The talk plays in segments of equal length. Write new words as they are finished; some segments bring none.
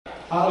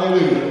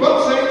Hallelujah.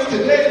 Well, saints,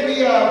 today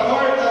we are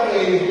part of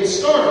a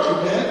historic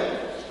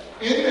event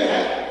in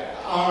that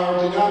our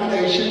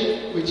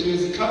denomination, which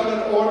is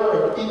Covenant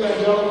Order of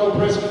Evangelical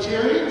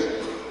Presbyterians,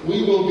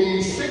 we will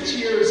be 6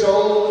 years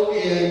old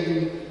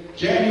in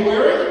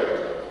January.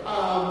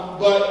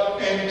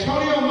 But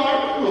Antonia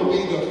Martin will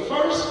be the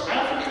first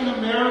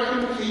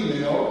African-American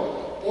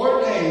female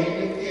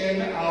ordained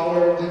in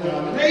our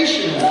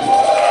denomination.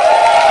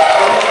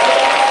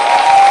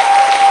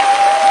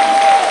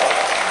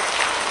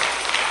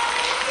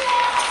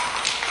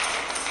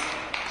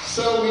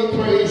 So we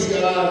praise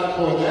God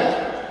for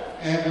that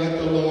and what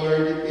the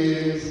Lord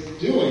is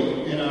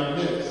doing in our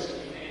midst.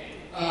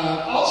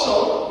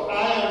 Also,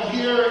 I am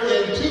here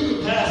in two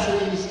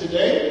capacities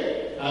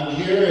today. I'm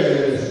here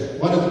as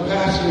one of the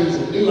pastors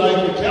of New Life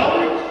at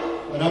Calvary,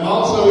 but I'm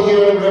also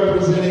here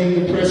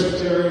representing the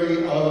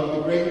Presbytery of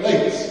the Great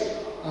Lakes.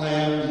 I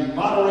am the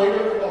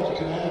moderator. Oh,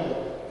 can I have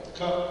a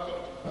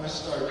cup? If I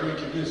start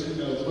drinking this, who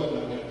knows what I'm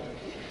going to do.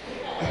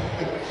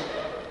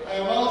 I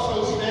am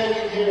also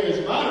standing here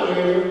as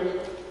moderator,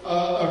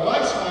 or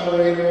vice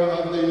moderator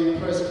of the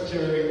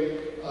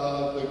Presbytery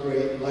of the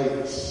Great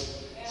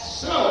Lakes.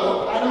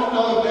 So, I don't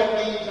know if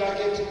that means I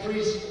get to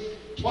preach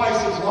twice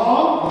as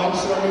long, one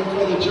sermon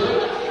for the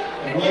church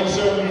and one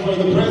sermon for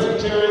the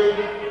Presbytery,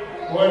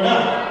 or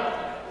not.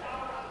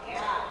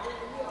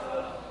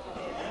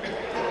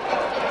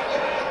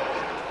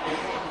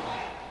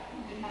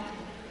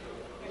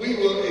 We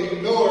will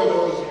ignore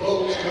those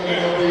boats coming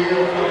over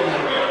here from the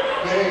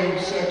main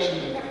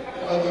section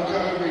of the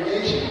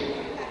congregation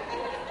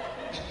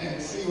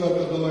and see what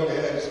the Lord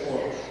has for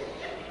us.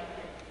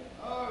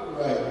 All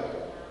right.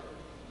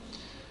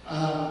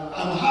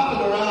 I'm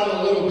hopping around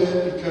a little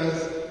bit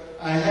because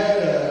I had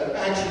an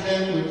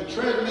accident with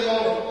the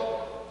treadmill.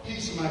 A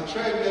piece of my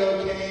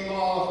treadmill came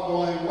off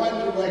going one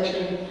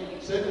direction,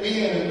 sent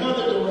me in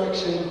another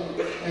direction,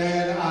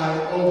 and I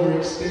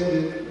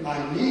overextended my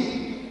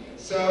knee.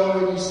 So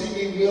when you see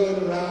me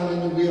wheeling around in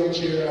the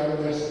wheelchair, I'm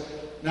just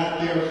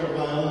not there for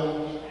my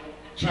own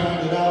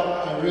trying it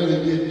out. I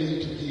really did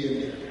need to be in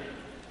there.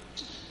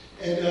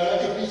 And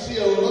if you see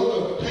a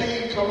look of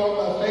pain come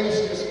on my face,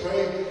 just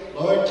pray,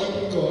 Lord, keep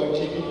it going,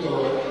 keep it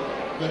going.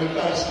 But if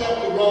I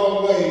step the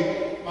wrong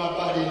way, my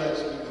body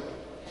lets me go.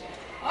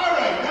 All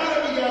right, now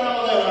that we got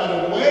all that out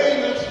of the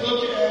way, let's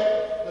look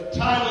at the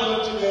title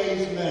of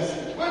today's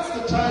message. What's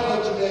the title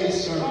of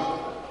today's sermon?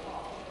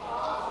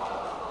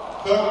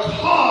 The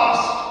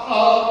cost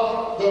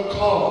of the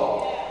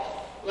call.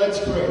 Let's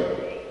pray.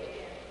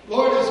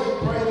 Lord, as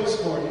we pray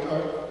this morning, or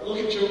look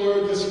at your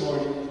word this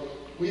morning,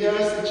 we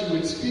ask that you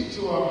would speak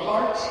to our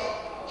hearts,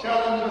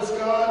 challenge us,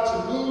 God,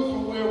 to move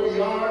from where we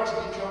are to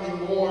becoming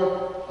more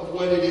of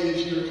what it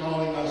is you're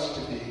calling us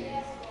to be.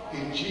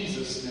 In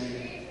Jesus'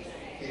 name,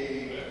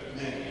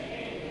 amen.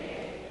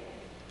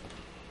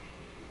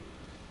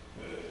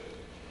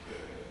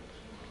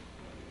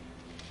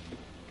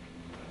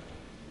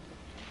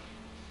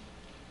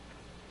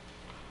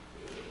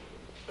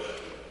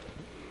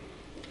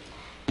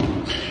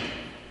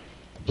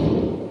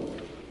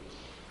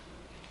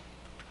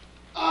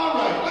 All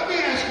right, let me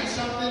ask you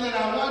something, and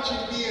I want you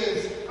to be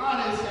as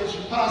honest as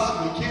you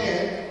possibly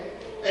can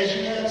as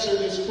you answer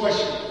this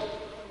question.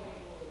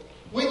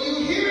 When you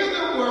hear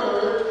the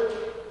word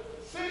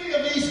City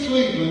of East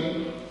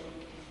Cleveland,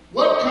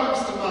 what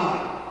comes to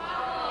mind?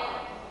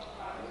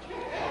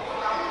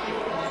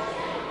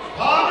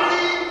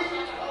 Poverty,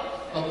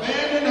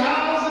 abandoned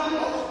houses,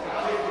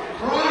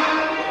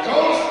 crime,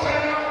 ghost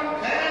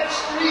town, bad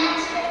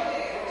streets,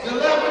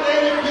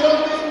 dilapidated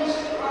buildings,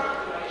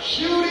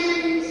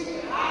 shootings,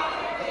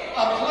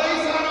 a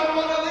place I don't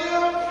want to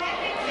live?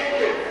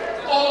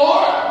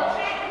 Or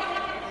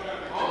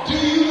do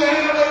you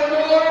have a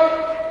more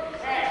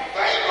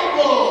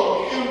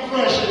favorable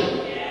impression?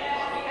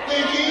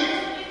 Thinking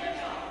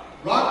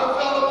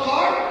Rockefeller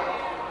Park,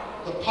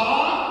 the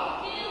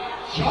Pond,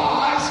 Shaw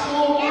High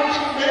School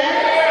marching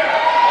band,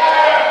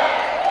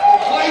 the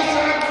place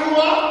I grew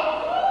up,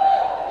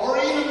 or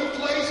even the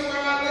place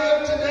where I live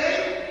today,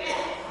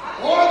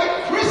 or the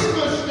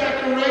Christmas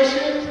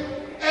decorations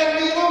at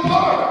Neyland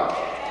Park.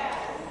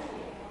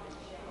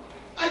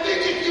 I think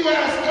if you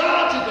ask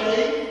God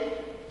today,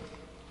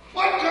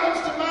 what comes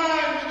to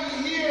mind when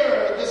you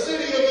hear the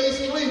City of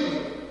East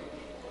Cleveland?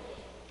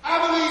 I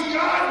believe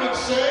God would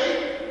say,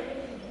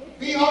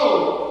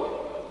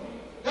 behold,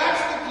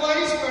 that's the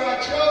place where I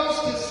chose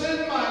to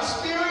send my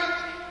spirit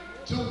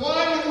to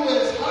one who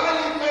is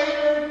highly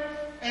favored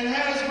and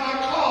has my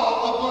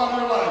call upon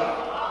her life.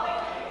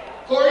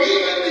 For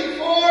even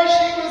before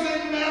she was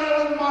in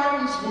Madeline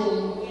Martin's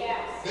womb,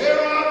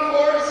 there on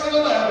Forest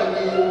Hill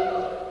Avenue,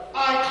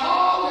 I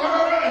called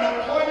her and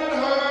appointed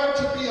her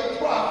to be a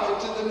prophet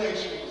to the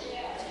nations.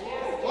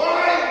 For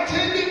I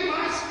intended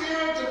my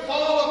spirit to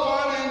fall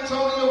upon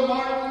Antonia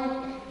Martin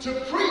to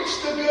preach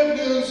the good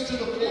news to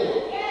the poor,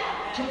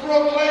 to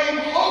proclaim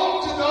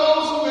hope to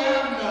those who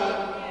have none,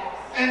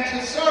 and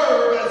to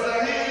serve as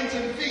the hands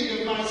and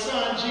feet of my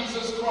son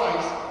Jesus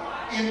Christ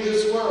in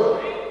this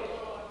world.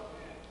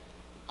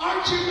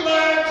 Aren't you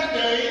glad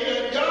today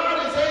that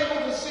God is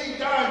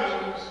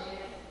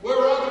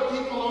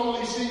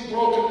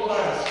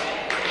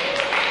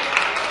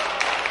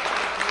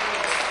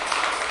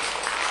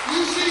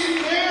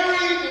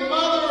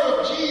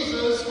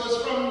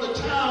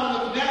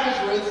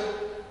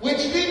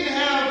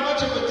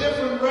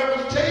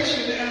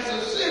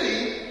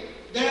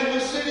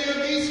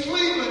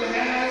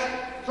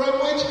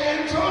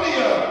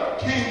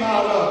came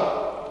out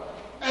of.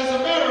 As a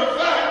matter of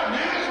fact,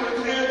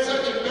 Nazareth had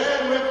such a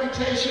bad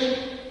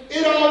reputation,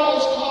 it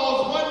almost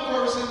caused one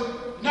person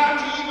not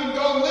to even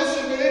go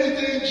listen to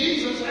anything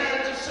Jesus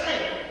had to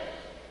say.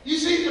 You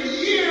see, for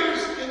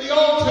years in the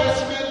Old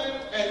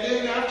Testament, and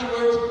then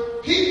afterwards,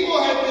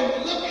 people had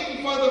been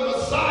looking for the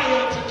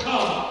Messiah to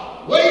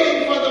come,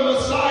 waiting for the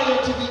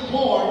Messiah to be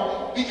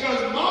born,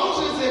 because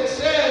Moses had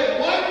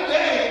said one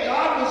day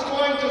God was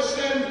going to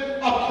send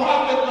a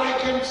prophet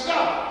like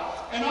himself.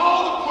 And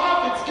all the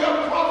prophets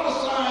kept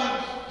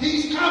prophesying,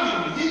 he's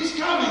coming, he's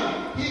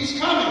coming, he's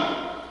coming.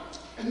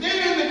 And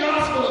then in the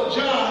Gospel of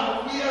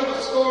John, we have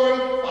a story,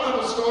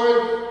 Bible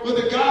story,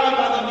 with a guy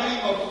by the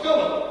name of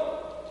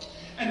Philip.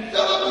 And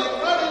Philip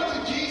had run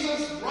into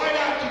Jesus right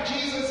after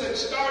Jesus had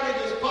started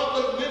his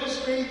public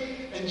ministry.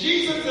 And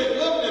Jesus had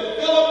looked at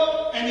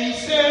Philip and he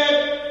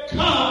said,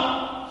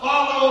 "Come,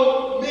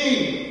 follow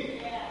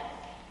me."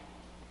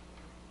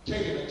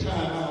 Taking the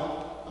time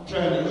out, I'm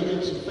trying to look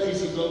at some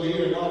faces over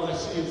here and all I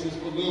see is this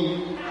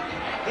balloon.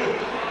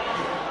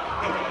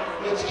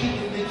 That's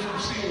keeping me from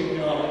seeing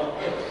y'all.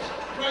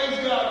 Praise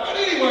God. But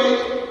anyway,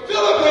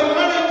 Philip had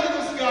run into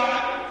this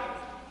guy,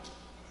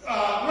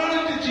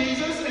 run into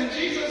Jesus, and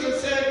Jesus had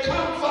said,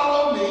 "Come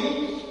follow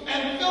me."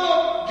 And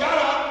Philip got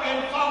up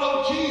and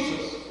followed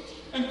Jesus.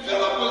 And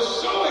Philip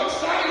was so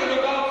excited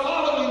about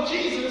following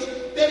Jesus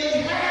that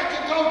he had to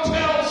go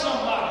tell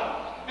somebody.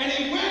 And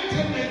he went to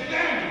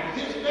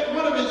Nathanael,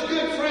 one of his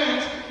good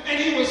friends, and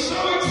he was so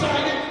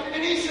excited,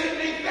 and he said,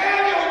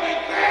 "Nathanael,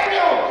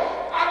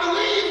 Nathanael, I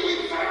believe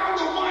we found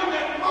the one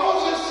that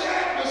Moses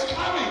said was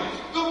coming,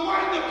 the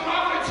one the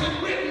prophets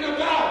had written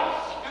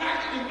about." And I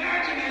can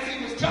imagine as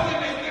he was telling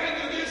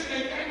Nathanael this,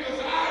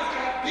 Nathanael's eyes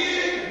got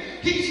big, and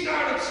he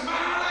started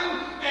smiling,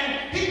 and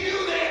he knew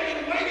they had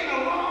been waiting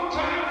a long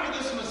time for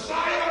this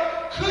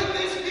Messiah. Could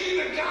this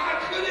be the guy?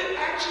 Could it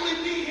actually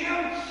be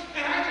him?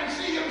 And I can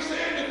see him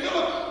saying to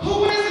Philip,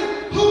 "Who is it?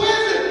 Who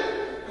is it?"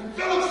 And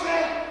Philip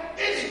said,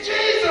 "It's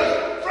Jesus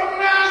from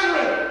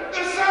Nazareth,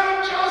 the son of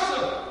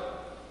Joseph."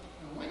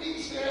 And when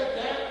he said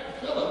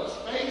that, Philip's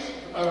face,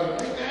 or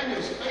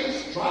Nathanael's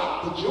face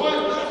dropped, the joy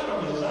left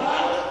from his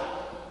eyes.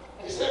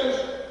 He says,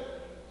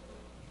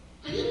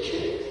 "Are you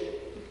kidding me?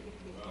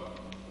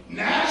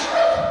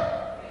 Nazareth?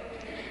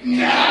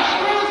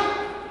 Nazareth?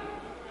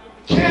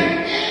 Can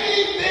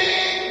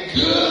anything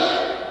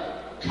good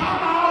come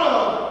out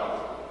of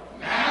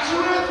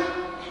Nazareth?"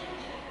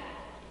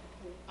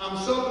 I'm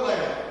so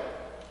glad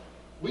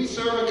we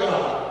serve a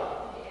God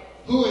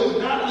who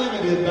is not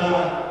limited by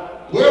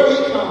where we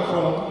come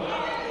from,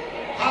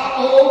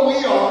 how old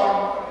we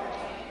are,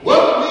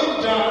 what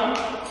we've done,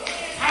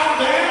 how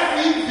bad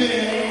we've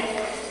been,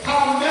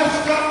 how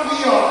messed up we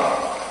are.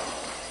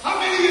 How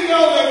many of you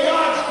know that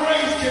God's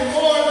grace can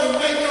more than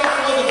make up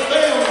for the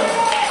failures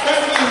that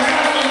we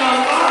have in our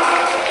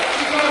lives?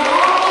 Because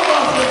all of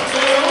us have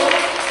failed,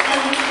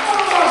 and none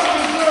of us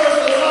deserve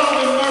the love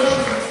and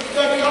mercy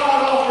that God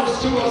offers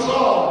to us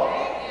all.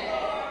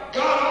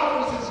 God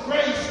offers his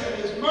grace and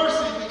his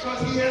mercy because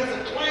he has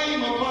a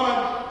claim upon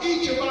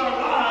each of our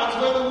lives,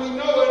 whether we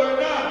know it or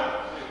not.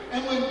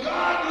 And when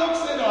God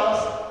looks at us,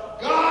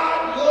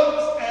 God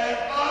looks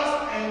at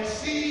us and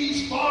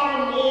sees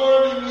far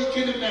more than we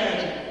can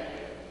imagine.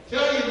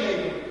 Tell your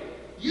neighbor,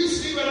 you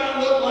see what I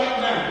look like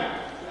now.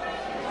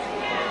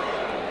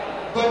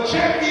 But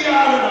check me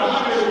out in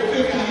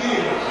 150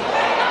 years.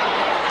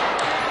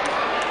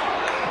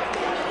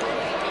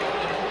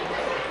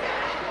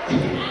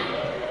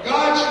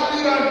 God should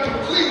be done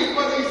complete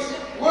what he's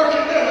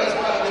working in us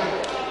by then.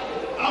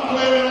 I'm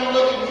planning on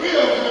looking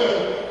real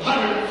good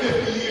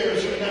 150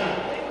 years from now.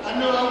 I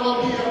know I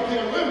won't be up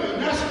there limping,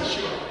 that's for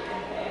sure.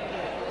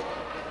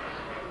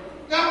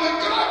 Now, when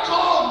God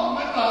called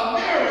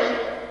Mary,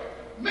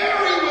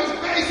 Mary was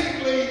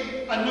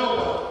basically a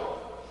nobody.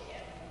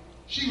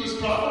 She was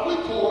probably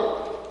poor.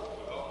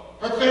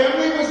 Her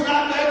family was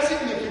not that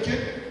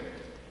significant.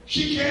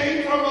 She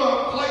came from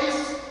a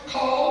place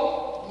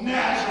called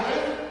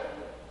Nazareth,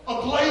 a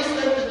place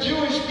that the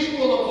Jewish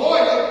people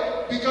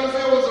avoided because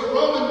there was a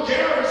Roman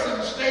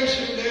garrison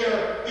stationed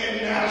there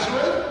in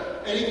Nazareth.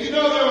 And if you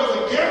know there was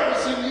a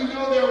garrison, you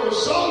know there were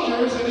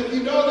soldiers. And if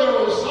you know there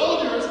were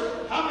soldiers,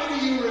 how many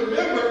of you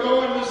remember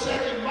going the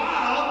second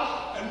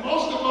mile? And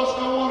most of us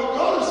don't want to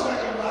go the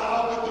second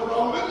mile with the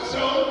Romans,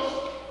 so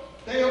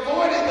they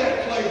avoided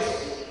that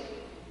place.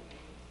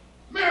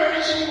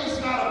 Mary, she was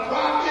not a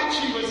prophet.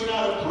 She was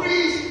not a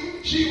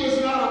priest. She was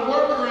not a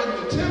worker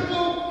in the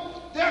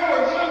temple. There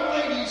were young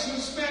ladies who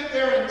spent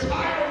their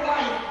entire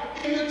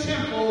life in the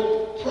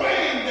temple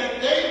praying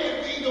that they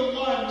would be the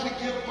one to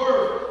give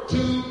birth to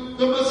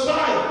the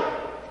Messiah.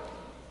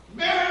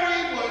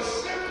 Mary was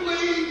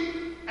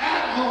simply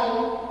at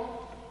home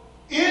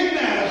in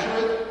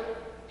Nazareth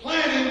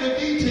planning the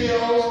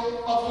details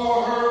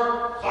for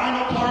her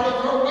final part of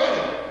her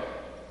wedding.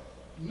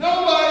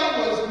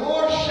 Nobody was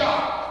more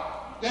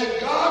shocked that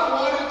God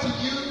wanted to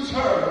use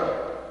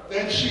her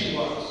than she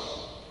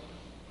was.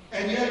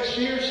 And yet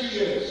here she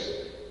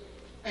is.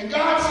 And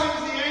God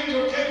sends the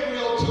angel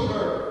Gabriel to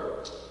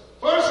her.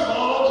 First of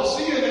all, to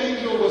see an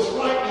angel was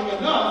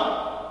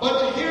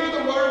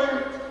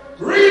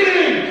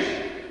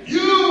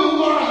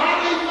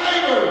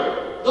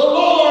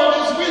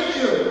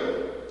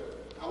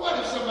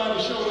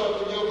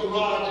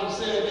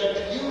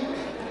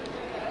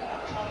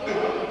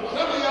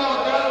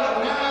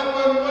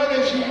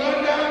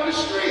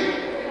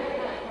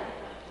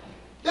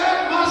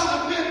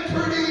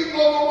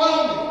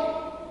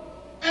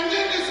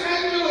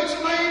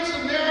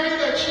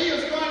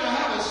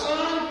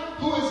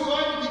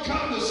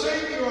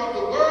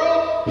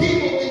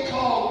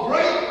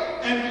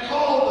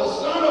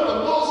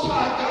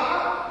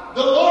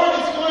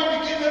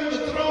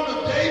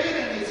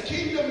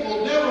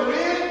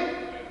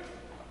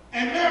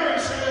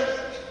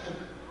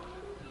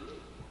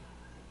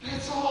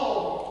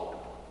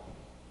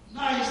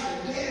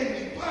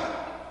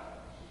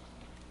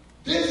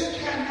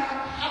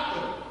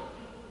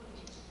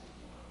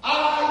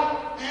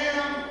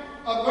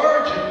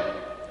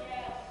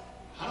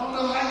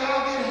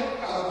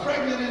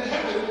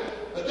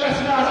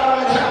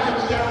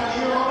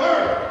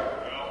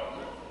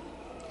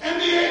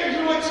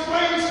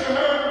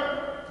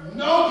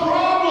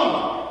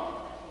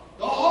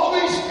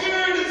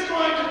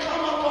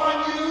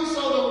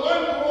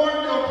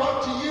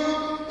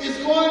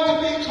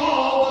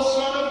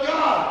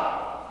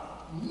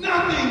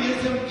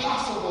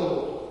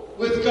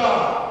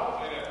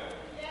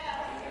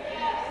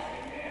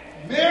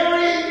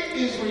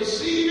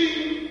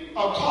receiving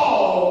a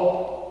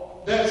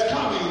call that's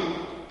coming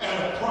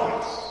at a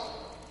price.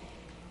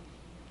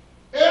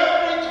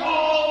 Every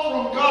call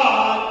from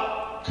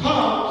God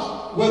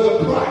comes with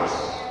a price.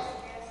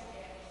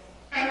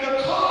 And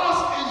the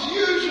cost is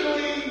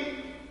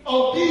usually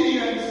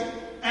obedience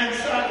and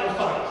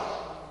sacrifice.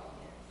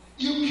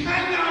 You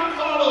cannot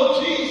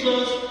follow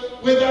Jesus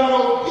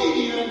without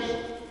obedience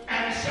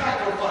and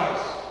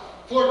sacrifice.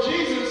 For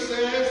Jesus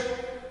says,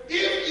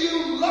 if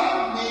you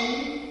love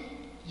me,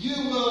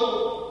 you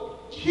will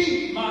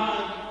keep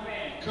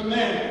my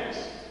commandments.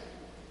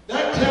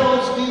 That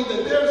tells me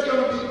that there's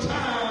going to be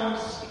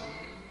times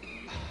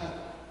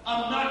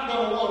I'm not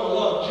going to want to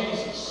love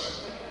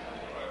Jesus,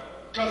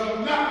 because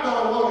I'm not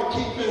going to want to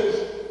keep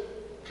his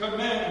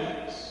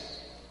commandments.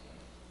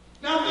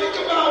 Now think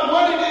about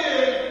what it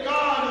is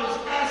God is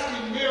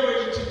asking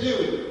Mary to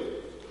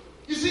do.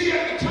 You see,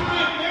 at the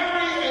time,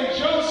 Mary and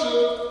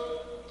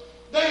Joseph,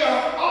 they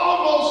are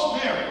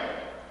almost married.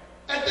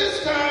 At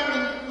this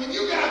time, when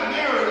you got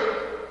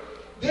married,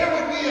 there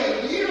would be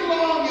a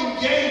year-long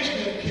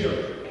engagement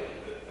period.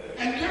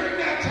 And during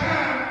that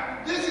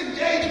time, this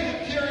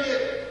engagement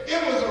period,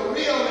 it was a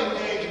real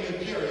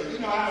engagement period. You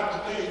know how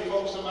today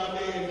folks are might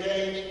be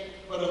engaged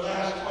for the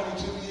last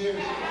 22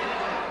 years?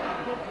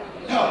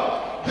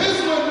 No, this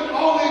one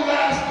only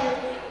lasted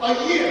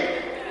a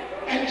year.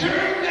 And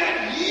during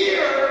that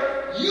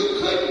year, you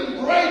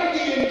couldn't break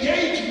the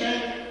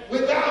engagement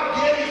without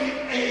getting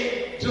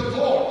a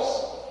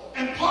divorce.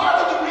 And part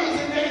of the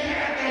reason they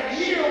had that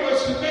year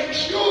was to make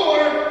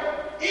sure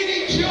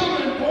any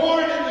children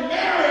born in the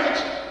marriage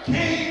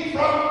came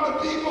from the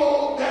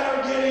people that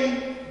are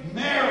getting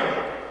married.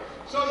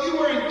 So you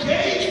were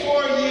engaged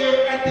for a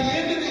year. At the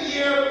end of the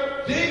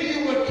year, then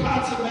you would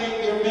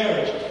consummate your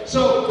marriage.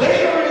 So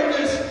they are in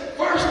this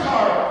first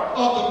part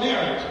of the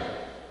marriage.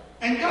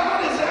 And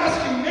God is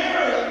asking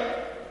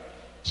Mary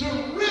to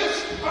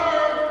risk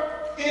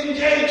her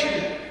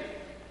engagement.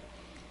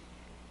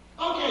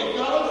 Okay,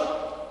 fellas.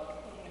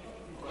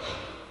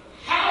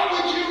 How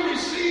would you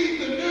receive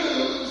the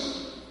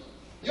news?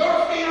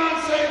 Your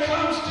fiance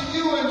comes to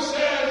you and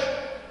says,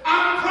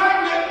 I'm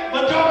pregnant,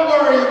 but don't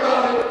worry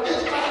about it.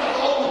 It's by the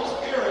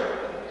Holy Spirit.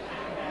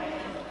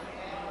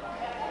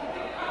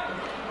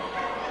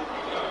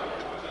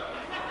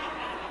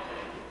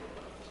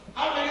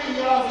 How many of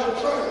y'all said,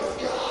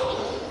 praise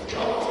God?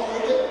 Come on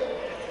with it.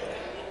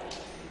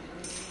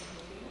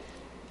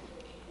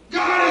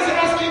 God is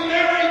asking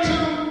Mary to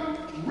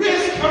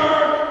risk her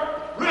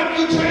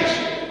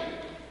reputation.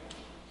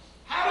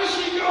 How does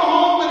she go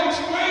home and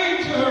explain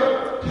to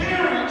her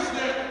parents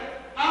that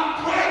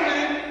I'm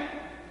pregnant,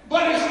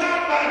 but it's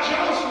not by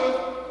Joseph,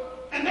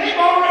 and they've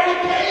already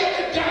paid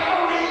the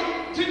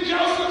dowry to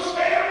Joseph's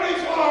family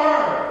for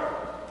her?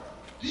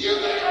 Do you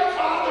think her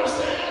father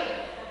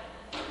said,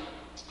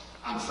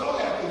 I'm so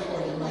happy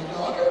for you, my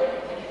daughter?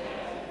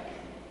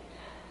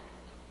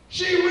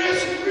 She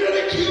risked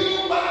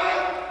ridicule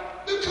by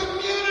the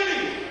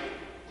community.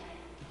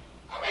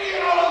 How many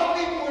of all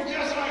those people were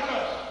just like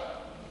us?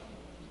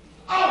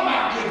 Oh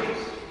my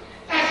goodness.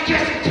 That's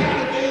just the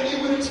kind of thing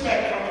you would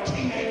expect from a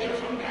teenager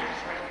from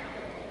Nazareth.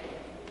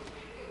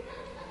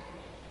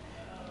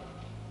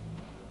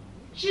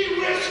 She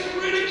risked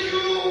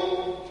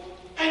ridicule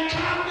and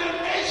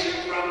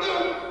condemnation from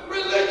the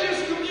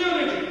religious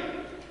community.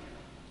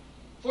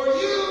 For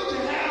you to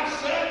have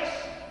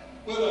sex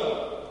with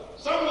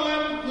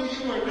someone who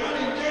you were not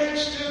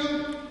engaged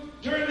to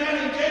during that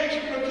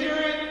engagement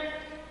period,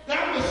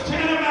 that was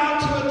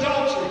tantamount to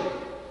adultery.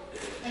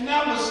 And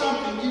that was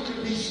something you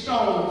could be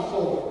stoned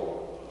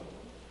for.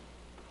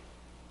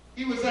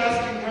 He was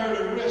asking her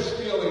to risk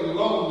feeling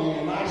lonely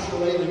and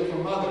isolated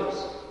from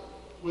others,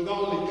 with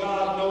only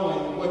God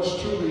knowing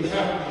what's truly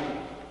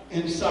happening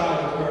inside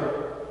of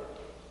her.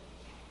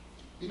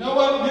 You know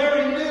what?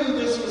 Mary knew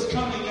this was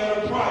coming at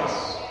a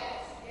price.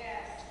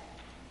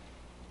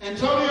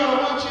 Antonio,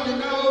 I want you to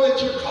know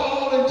that your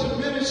call into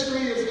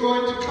ministry is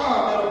going to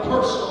come at a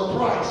personal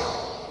price.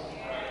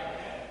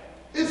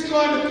 It's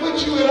going to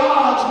put you at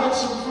odds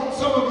with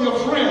some of your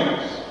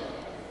friends.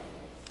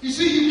 You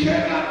see, you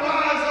cannot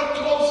rise up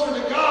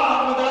closer to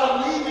God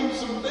without leaving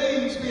some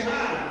things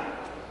behind.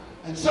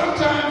 And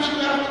sometimes you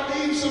have to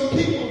leave some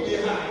people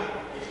behind.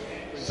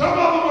 Some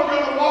of them are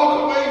going to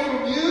walk away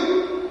from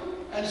you,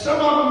 and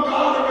some of them,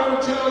 God, are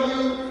going to tell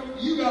you,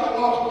 you got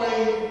to walk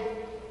away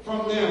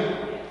from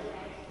them.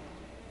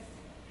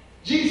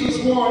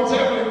 Jesus warns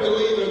every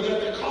believer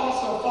that the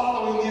cost of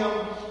following him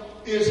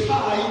is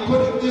high. He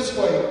put it this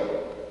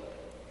way: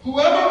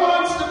 whoever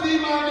wants to be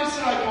my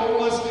disciple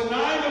must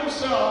deny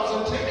themselves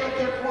and take up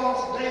their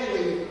cross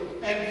daily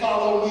and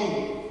follow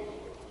me.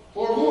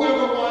 For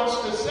whoever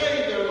wants to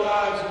save their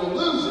lives will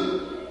lose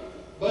it,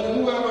 but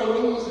whoever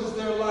loses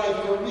their life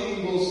for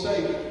me will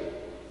save it.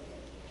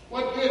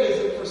 What good is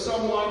it for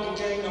someone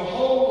to gain the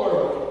whole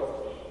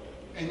world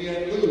and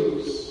yet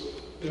lose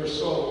their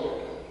soul?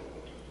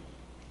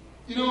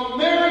 You know,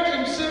 Mary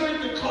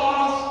considered the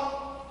cost,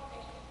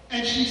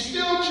 and she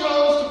still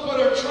chose to put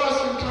her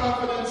trust and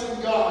confidence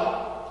in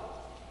God.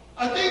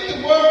 I think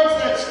the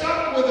words that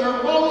stuck with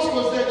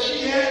that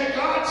she had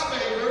God's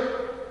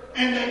favor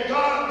and that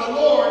God, the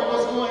Lord,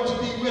 was going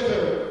to be with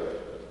her.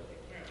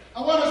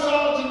 I want us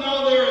all to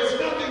know there is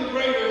nothing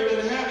greater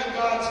than having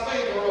God's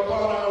favor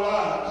upon our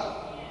lives,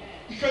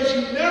 because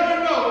you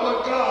never know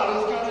what God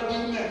is going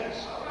to do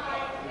next.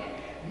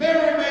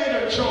 Mary made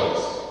her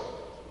choice,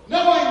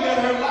 knowing that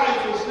her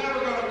life was never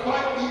going to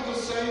quite be the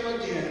same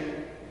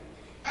again.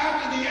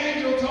 After the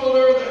angel told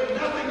her that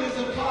nothing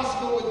is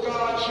impossible with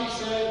God,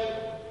 she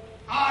said,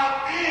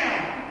 I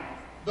am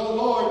the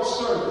Lord's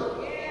servant.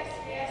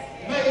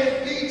 May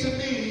it be to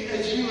me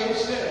as you have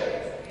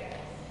said.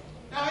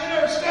 Now, in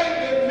her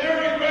statement,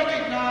 Mary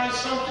recognized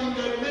something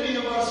that many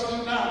of us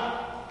do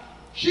not.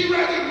 She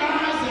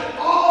recognized that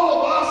all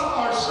of us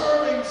are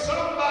serving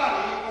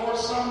somebody or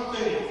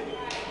something.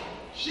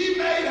 She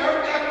made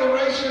her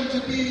declaration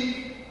to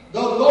be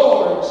the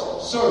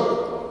Lord's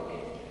servant.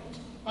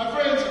 My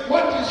friends,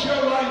 what does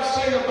your life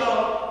say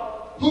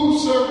about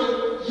whose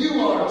servant you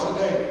are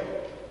today?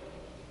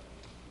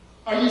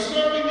 Are you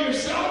serving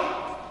yourself?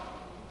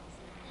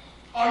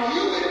 Are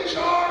you in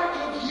charge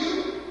of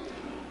you?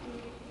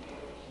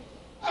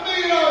 I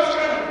mean, it's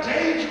kind of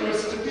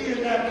dangerous to be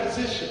in that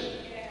position.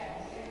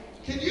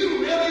 Can you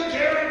really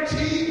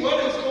guarantee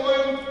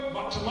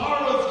what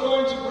tomorrow is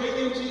going to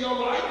bring into your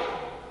life?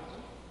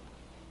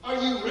 Are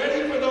you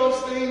ready for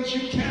those things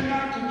you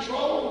cannot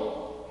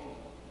control?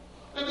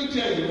 Let me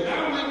tell you, when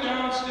I went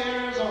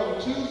downstairs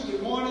on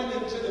Tuesday morning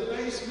into the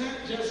basement,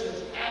 just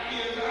as happy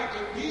as I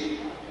could be,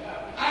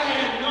 I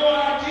had no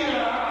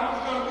idea I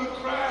was going to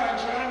be crying,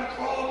 trying to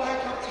crawl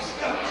back up the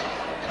steps,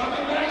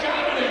 coming back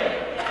out of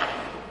there.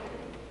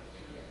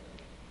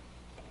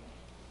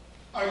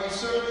 Are you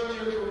serving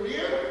your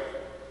career?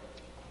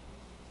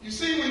 You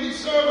see, when you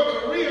serve a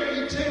career,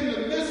 you tend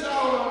to miss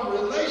out on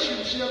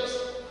relationships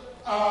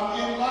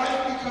in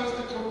life, because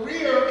the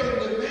career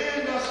can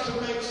demand us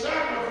to make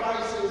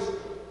sacrifices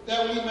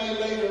that we may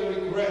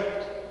later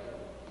regret.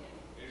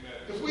 Amen.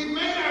 If we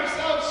made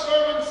ourselves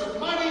servants of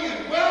money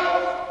and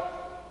wealth,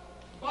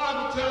 the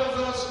Bible tells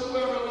us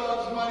whoever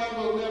loves money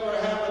will never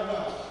have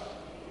enough.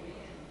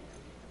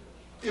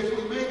 If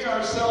we make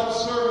ourselves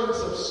servants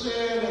of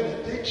sin and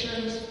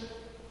addictions,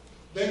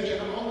 they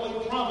can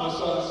only promise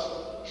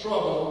us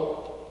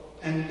trouble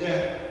and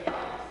death.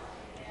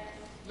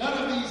 None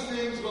of these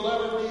things will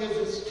ever be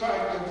as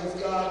attractive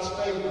as God's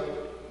favor.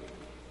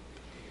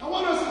 I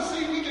want us to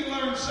see we can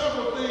learn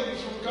several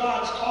things from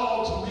God's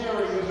call to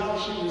Mary and how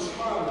she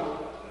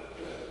responded.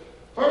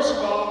 First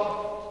of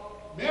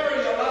all, Mary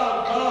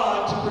allowed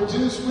God to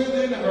produce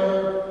within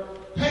her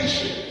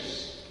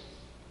patience.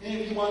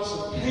 And you want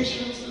some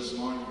patience this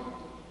morning?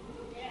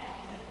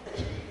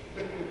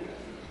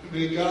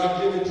 May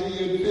God give it to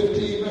you in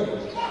 15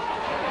 minutes.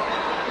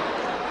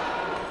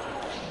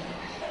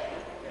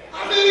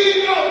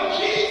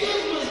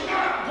 Jesus was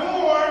not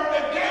born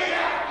the day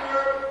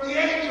after the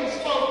angel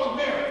spoke to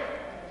Mary.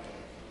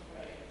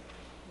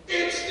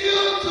 It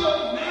still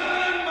took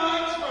 9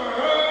 months for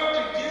her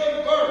to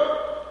give birth.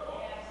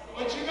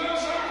 But you know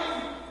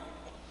something?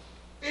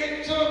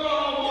 It took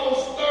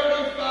almost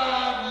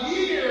 35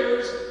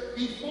 years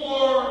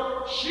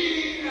before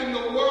she and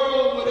the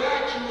world would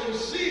actually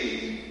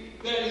see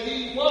that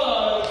he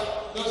was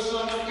the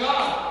Son of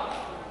God.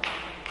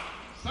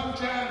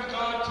 Sometimes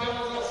God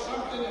tells us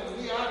something and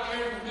we out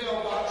there in the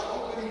mailbox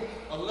opening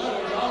a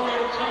letter's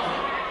already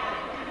coming.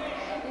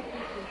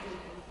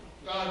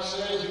 God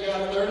says you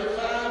got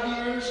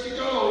 35 years to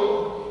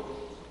go.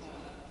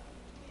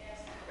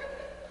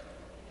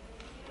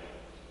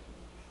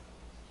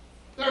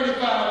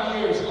 35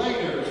 years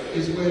later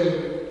is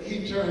when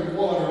he turned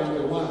water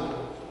into wine.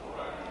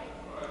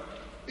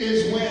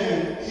 Is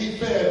when he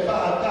fed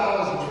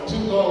 5,000 with 2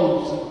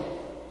 loaves,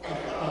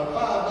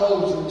 5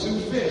 loaves and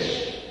 2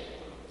 fish.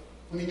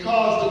 When he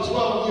caused a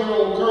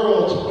 12-year-old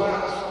girl to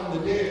rise from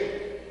the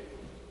dead.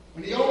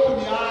 When he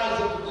opened the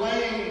eyes of the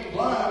blind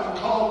and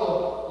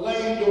called the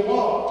lame to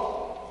walk.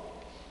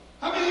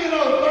 How many of you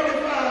know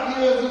 35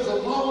 years is a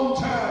long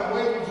time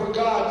waiting for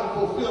God to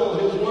fulfill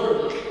his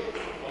word?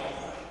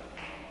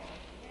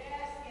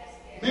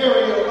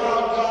 Mary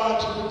allowed God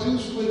to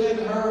produce within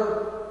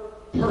her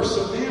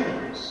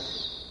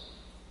perseverance.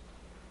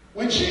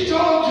 When she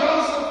told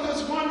Joseph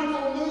this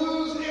wonderful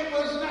news, it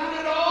was not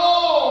at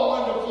all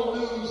wonderful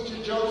news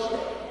to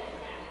Joseph.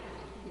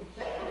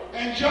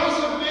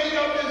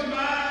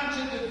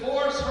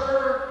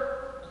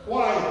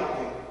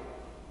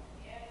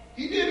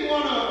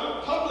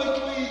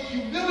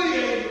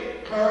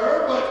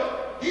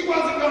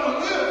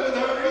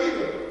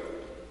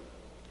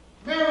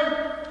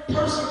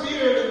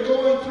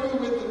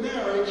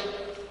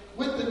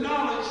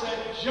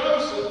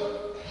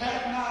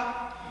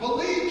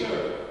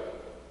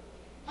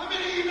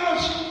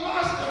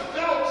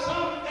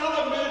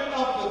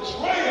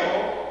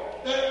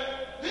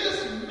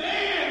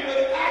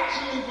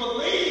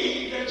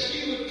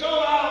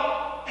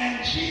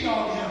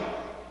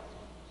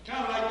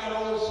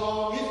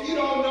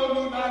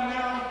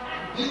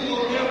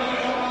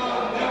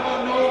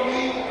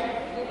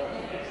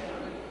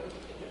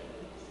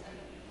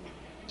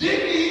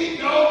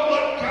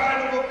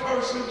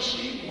 person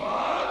she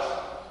was?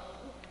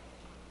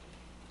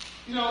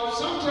 You know,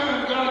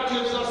 sometimes God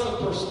gives us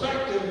a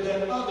perspective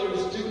that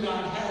others do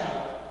not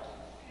have.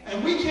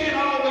 And we can't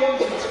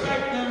always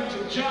expect them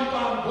to jump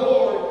on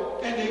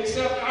board and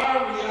accept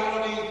our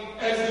reality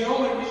as the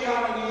only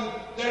reality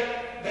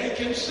that they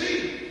can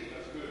see.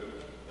 That's good.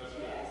 That's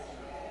good.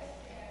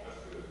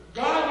 That's good.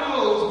 God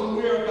knows when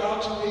we're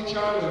about to reach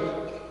our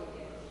limit.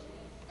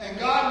 And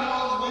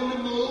God knows when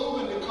to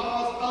move and to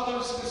cause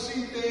others to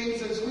see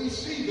things as we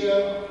see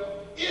them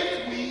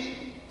if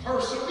we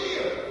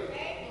persevere.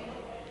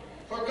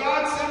 For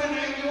God sent an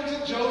angel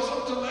to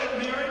Joseph to let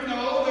Mary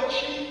know that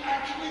she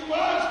actually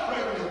was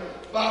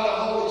pregnant by the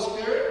Holy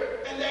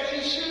Spirit and that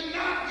he should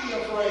not be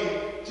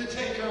afraid to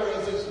take her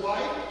as his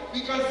wife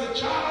because the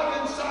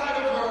child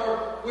inside of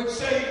her would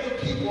save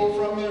the people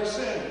from their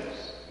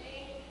sins.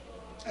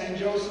 And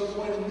Joseph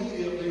went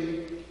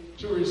immediately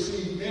to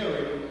receive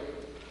Mary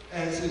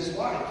as his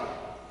wife.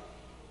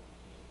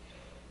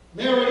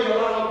 Mary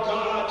allowed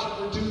God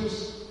to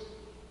produce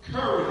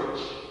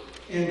courage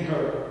in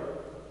her.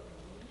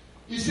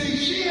 You see,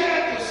 she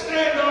had to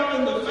stand up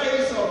in the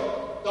face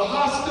of the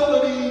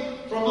hostility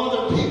from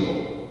other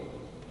people.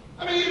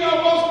 I mean, you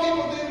know, most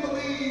people didn't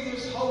believe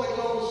this Holy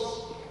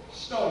Ghost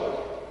story.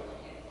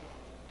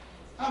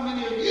 How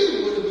many of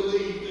you would have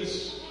believed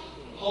this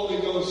Holy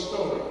Ghost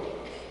story?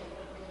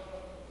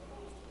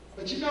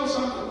 But you know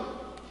something?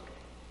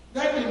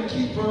 That didn't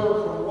keep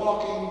her from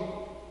walking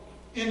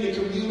in the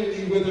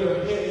community with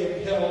her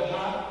head held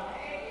high.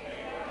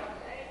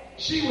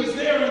 She was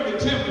there in the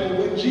temple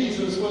when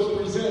Jesus was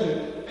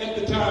presented at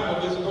the time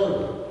of his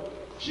birth.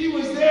 She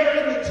was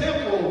there in the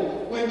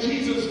temple when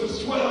Jesus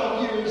was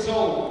 12 years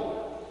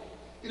old.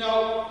 You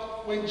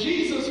know, when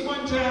Jesus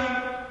one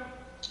time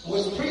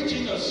was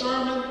preaching a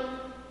sermon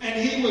and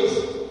he was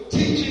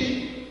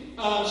teaching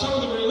some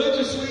of the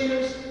religious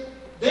leaders,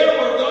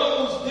 there were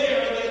those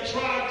there that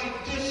tried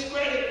to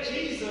discredit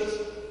Jesus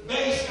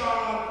based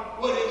on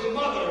what his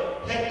mother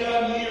had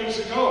done years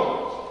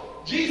ago.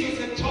 Jesus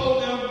had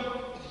told them,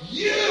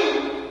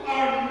 "You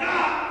are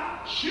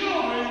not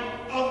children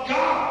of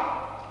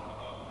God."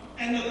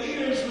 And the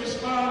leaders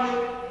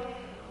responded,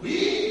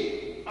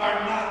 "We are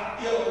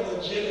not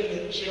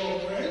illegitimate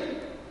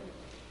children."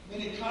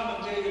 Many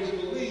commentators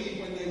believe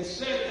when they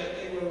said that,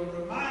 they were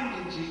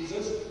reminding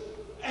Jesus,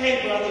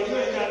 "Hey, brother, you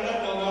ain't got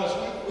nothing on us.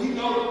 We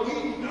know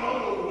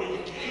where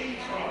you came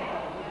from."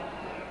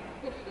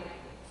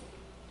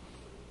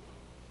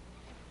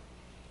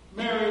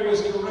 Mary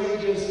was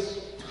courageous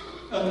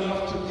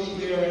enough to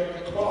be there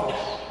at the cross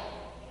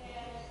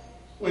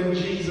when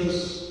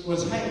Jesus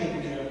was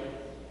hanging there.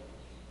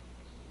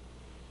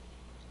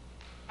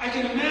 I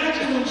can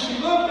imagine when she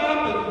looked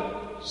up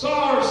and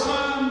saw her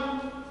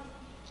son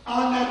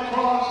on that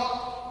cross,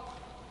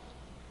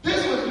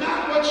 this was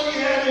not what she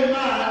had in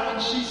mind when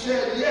she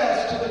said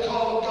yes to the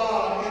call of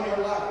God in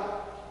her life.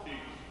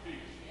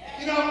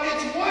 You know,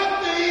 it's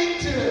one thing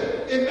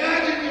to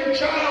imagine your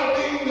child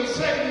being the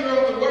Savior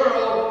of the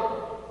world.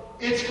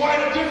 It's quite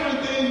a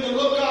different thing to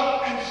look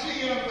up and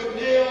see him with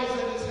nails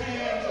in his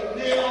hands and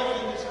nails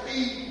in his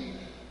feet and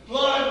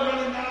blood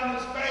running down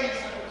his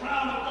face and a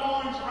crown of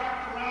thorns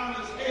wrapped around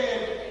his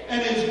head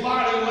and his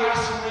body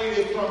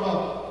lacerated from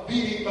a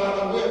beating by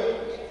the whip.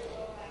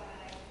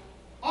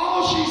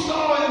 All she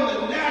saw in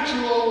the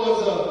natural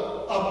was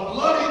a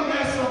bloody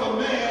mess of a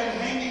man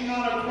hanging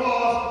on a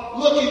cross,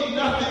 looking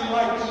nothing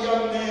like the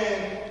young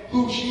man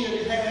who she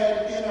had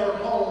had in her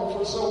home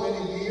for so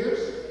many years.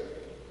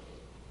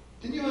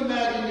 Can you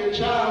imagine your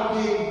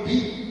child being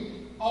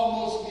beaten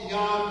almost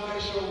beyond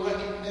facial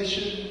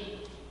recognition?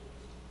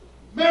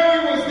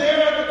 Mary was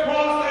there at the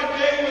cross that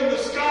day when the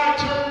sky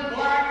turned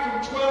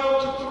black from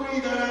 12 to 3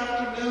 that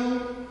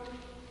afternoon.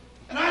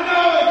 And I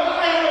know if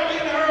I had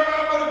been her, I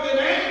would have been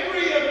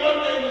angry at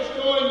what they was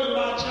doing to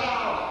my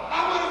child.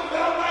 I would have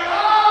felt like,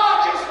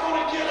 I just want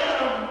to get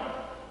at him.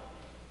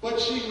 But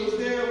she was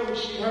there when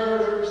she heard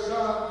her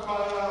son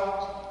cry out,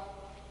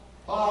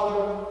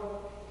 "Father,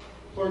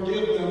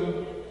 forgive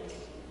them,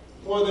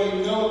 for they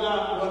know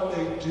not what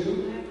they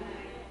do."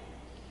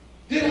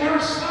 Did her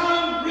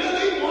son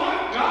really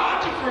want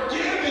God to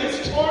forgive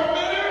his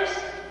tormentors?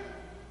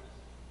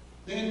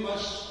 Then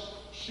must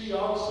she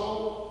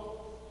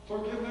also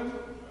forgive them?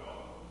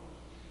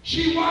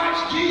 She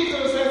watched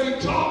Jesus as he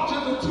talked to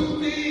the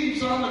two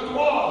thieves on the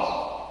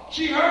cross.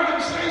 She heard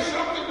him say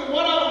something to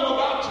one of them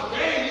about,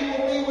 "Today you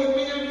will be with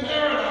me in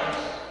paradise."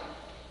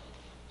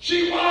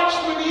 She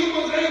watched when he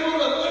was able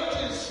to lift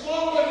his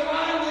swollen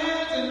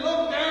eyelids and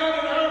look down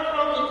at her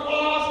from the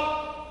cross,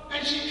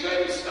 and she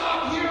couldn't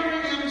stop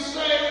hearing him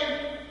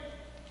say,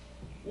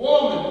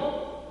 "Woman,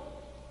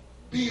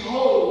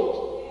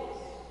 behold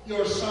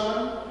your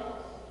son."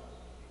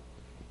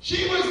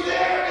 She was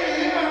there to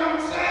hear him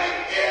say,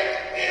 "It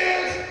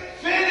is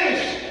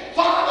finished.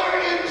 Father,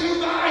 into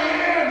thy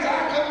hands I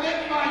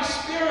commit my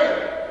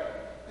spirit."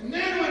 And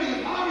then when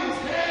he hung his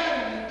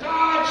head and he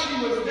died,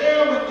 she was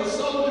there when the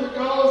soldier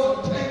goes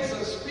and takes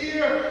a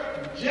spear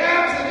and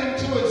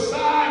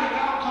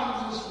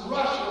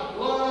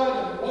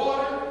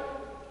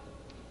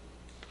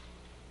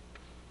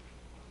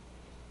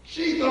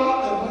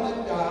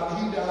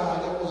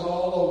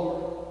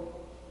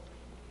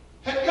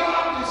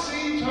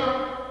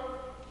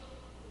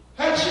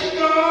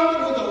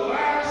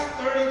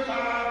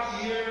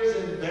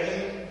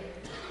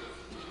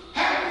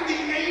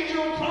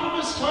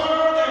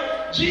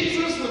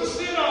Jesus would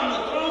sit on the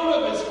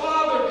throne of his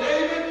father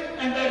David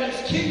and that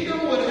his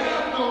kingdom would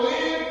have no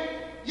end.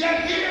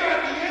 Yet here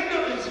at the end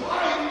of his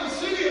life, the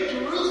city of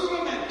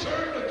Jerusalem had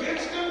turned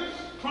against him,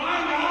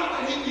 crying out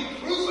that he be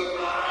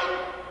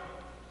crucified.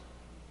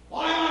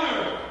 Why on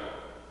earth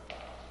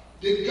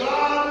did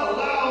God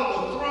allow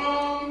the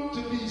throne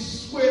to be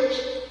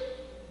switched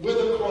with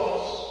a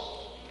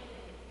cross?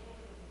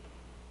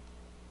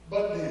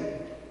 But then,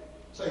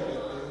 say that,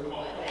 man.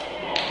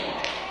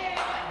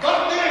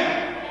 But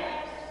then,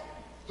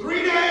 3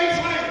 days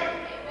later,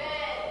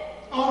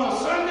 on a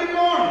Sunday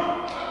morning,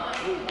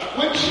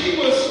 when she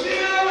was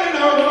still in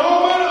her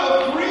moment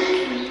of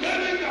grief,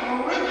 reliving the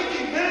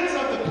horrific events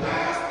of the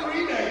past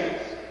 3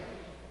 days,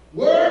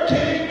 word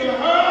came to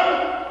her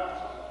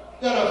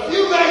that a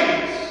few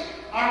ladies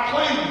are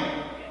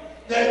claiming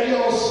that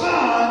your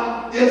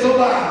son is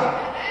alive.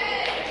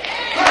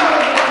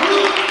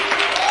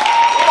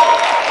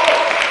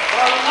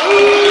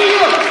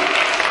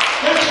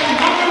 That she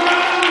hung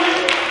around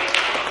with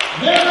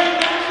Mary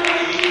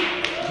Magdalene,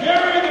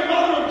 Mary the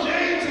mother of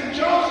James and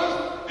Joseph,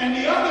 and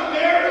the other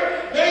Mary.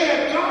 They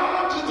had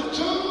gone to the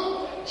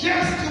tomb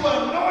just to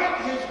anoint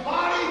his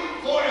body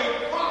for a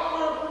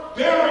proper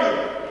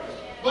burial.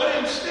 But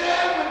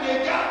instead, when they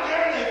got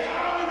there, they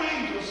found an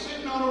angel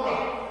sitting on a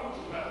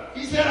rock.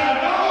 He said, I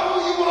know who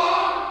you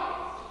are,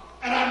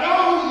 and I know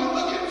who you're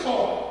looking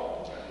for.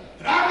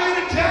 And I'm here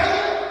to tell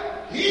you,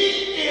 he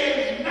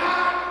is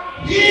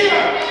not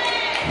here.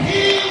 He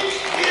is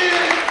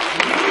risen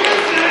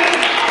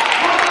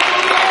from the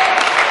dead.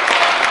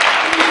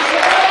 He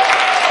said,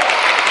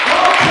 go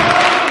tell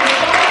the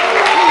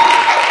disciples,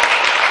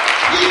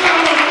 he's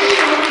going to meet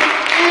them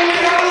in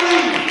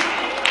Galilee.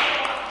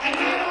 And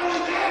not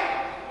only that,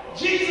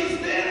 Jesus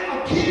then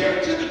appeared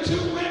to the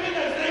two women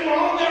as they were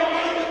on their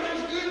way with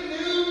this good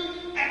news,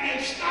 and they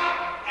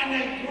stopped and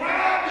they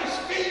grabbed his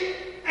feet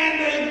and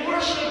they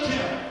worshiped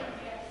him.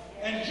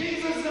 And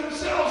Jesus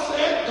himself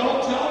said,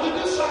 don't tell the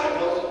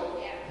disciples,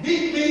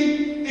 meet me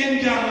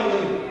in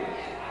Galilee.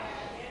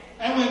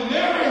 And when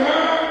Mary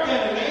heard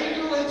that an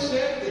angel had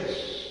said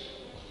this,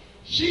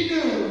 she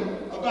knew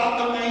about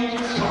the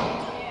angel's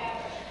talk.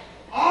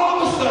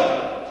 All of a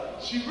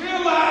sudden, she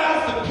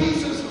realized the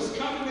pieces was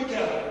coming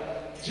together,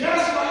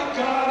 just like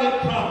God had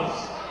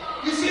promised.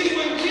 You see,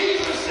 when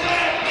Jesus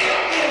said,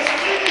 it is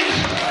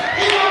finished,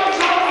 he wasn't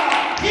talking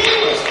about he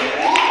was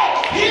finished.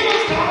 He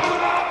was talking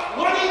about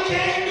what he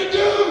came to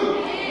do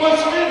was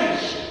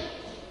finished.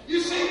 You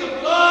see, the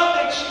blood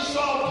that she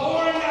saw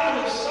pouring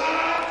out his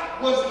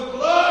side was the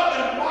blood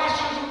that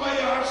washes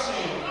away our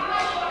sin.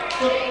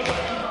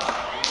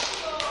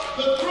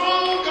 The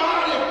throne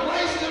God had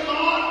placed him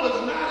on was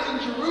not in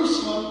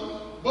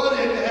Jerusalem, but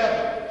in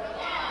heaven.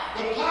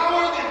 The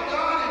power that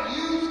God had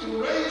used to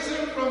raise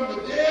him from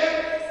the dead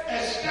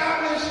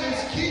established his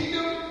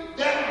kingdom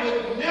that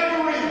would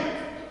never end.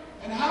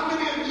 And how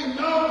many of you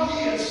know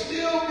he is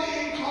still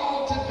being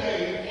called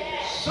today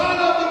Son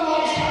of the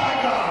Most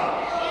High God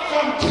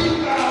from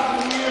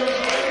 2,000 years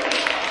later?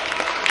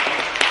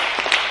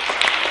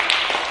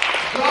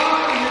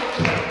 God had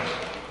kept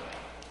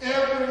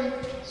every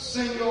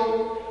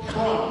single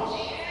promise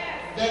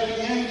that the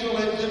angel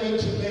had given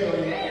to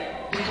Mary,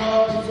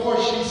 because before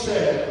she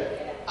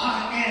said,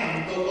 I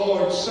am the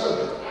Lord's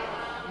servant,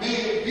 may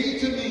it be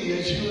to me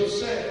as you have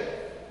said.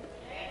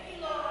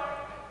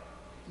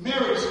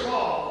 Mary's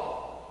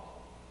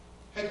call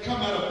had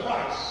come at a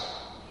price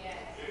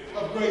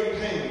of great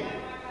pain,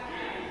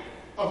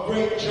 of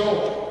great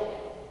joy,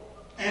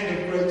 and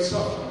of great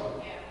suffering.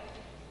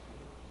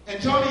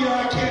 Antonio,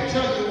 I can't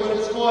tell you what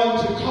it's going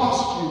to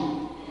cost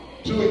you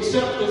to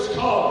accept this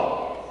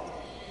call,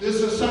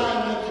 this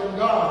assignment from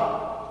God.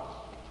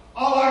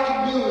 All I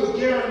can do is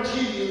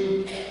guarantee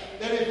you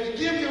that if you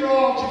give your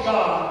all to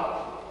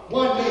God,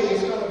 one day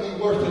it's going to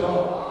be worth it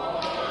all.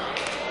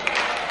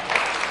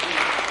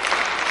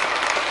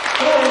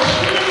 For as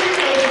surely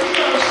as we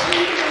are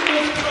seated in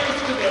this place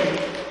today,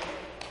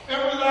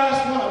 every last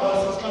one of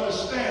us is going to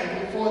stand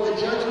before the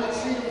judgment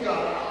seat of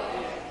God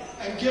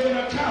and give an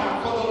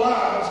account for the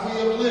lives we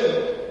have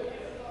lived.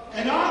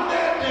 And on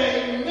that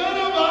day, none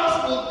of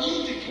us will be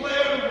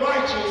declared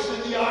righteous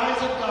in the eyes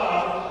of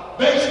God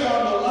based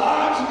on the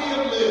lives we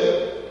have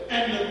lived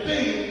and the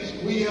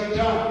things we have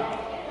done.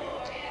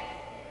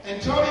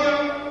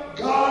 Antonio,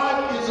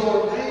 God is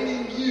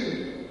ordaining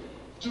you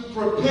to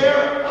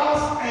prepare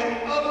us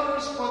and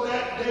others for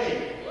that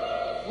day,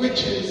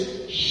 which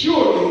is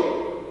surely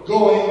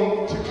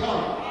going to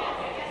come.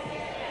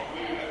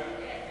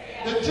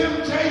 The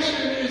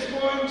temptation is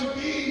going to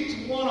be to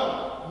want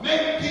to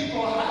make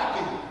people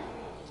happy.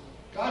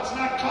 God's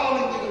not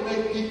calling you to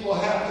make people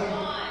happy.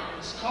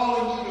 He's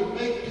calling you to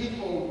make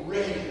people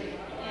ready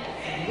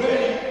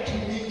to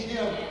meet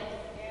him.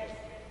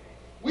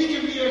 We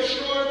can be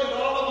assured that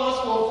all of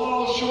us will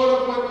fall short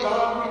of what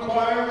God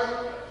requires,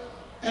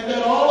 and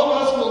that all of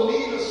us will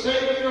need a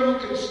Savior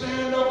who can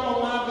stand up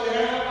on our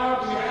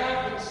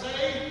behalf and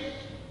say,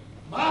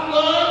 my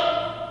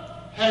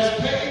blood has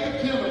paid the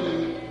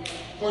penalty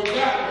for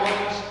that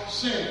one's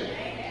sin.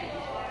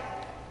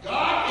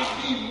 God, it'd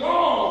be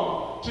wrong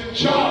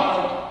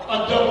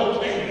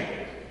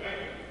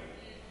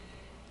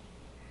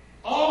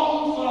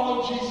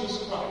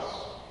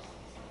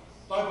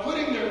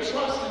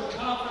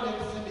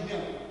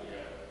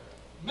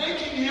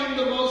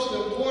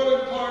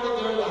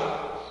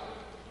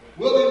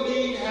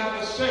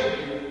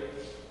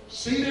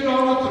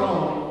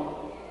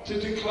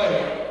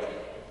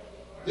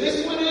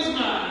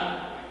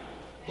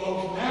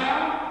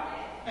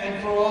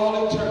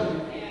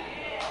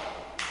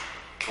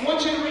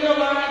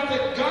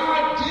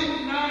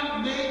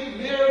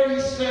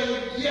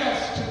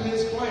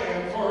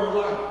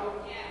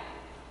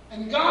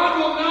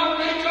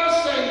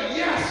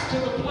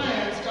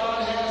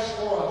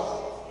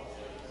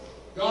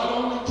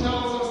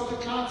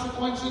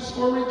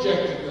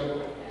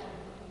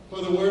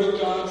For the Word of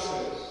God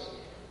says,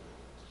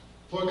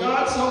 "For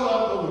God so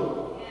loved the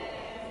world,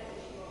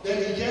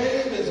 that he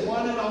gave his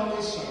one and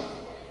only Son,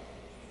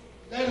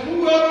 that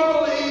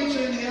whoever believes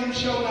in him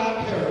shall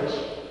not perish,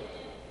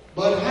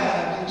 but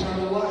have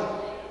eternal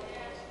life.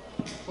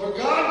 For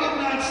God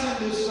did not send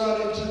his Son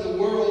into the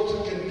world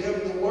to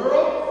condemn the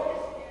world,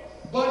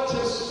 but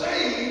to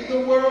save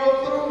the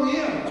world through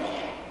him.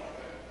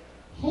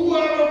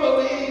 Whoever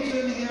believes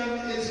in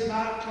him is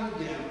not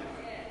condemned,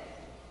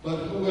 but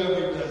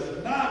whoever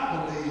does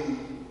not believe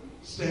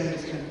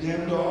stands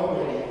condemned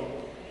already,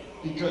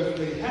 because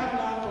they have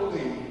not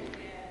believed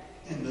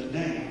in the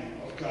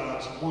name of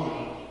God's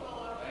one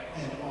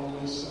and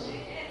only Son."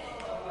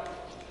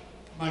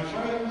 My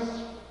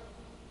friends,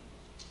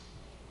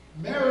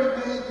 Mary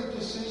made the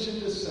decision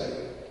to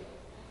say,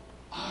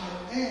 "I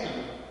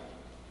am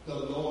the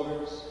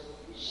Lord's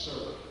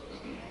servant."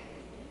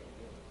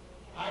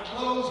 I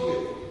close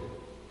with,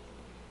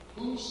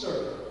 whose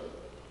servant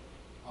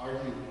are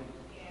you?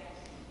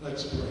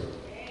 Let's pray.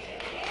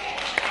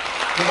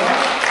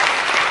 God,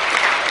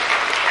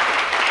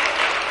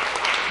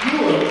 you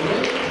are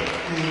great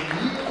and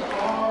you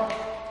are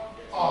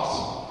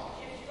awesome.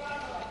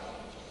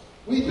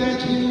 We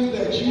thank you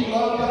that you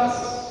loved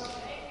us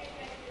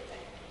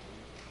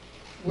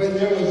when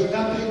there was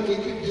nothing we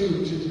could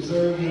do to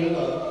deserve your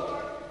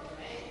love.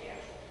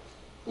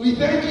 We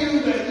thank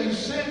you that you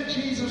sent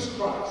Jesus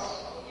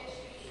Christ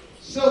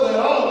so that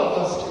all of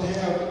us can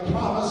have the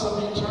promise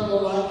of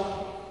eternal life,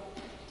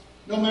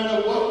 no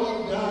matter what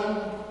we've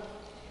done,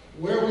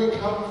 where we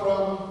come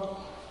from,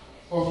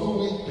 or who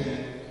we've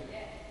been.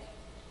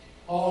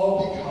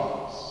 All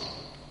because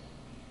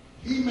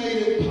he made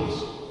it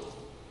possible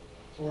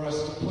for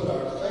us to put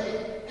our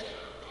faith,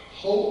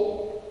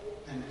 hope,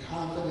 and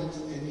confidence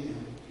in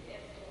him.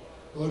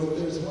 Lord, if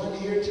there's one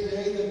here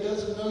today that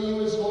doesn't know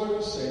you as Lord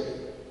and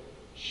Savior,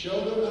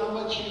 show them how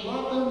much you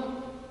love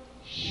them.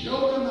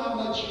 Show them how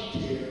much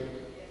you care.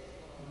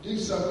 Do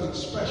something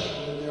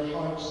special in their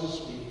hearts this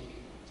week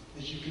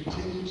as you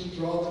continue to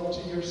draw them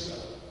to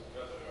yourself.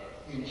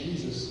 In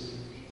Jesus' name.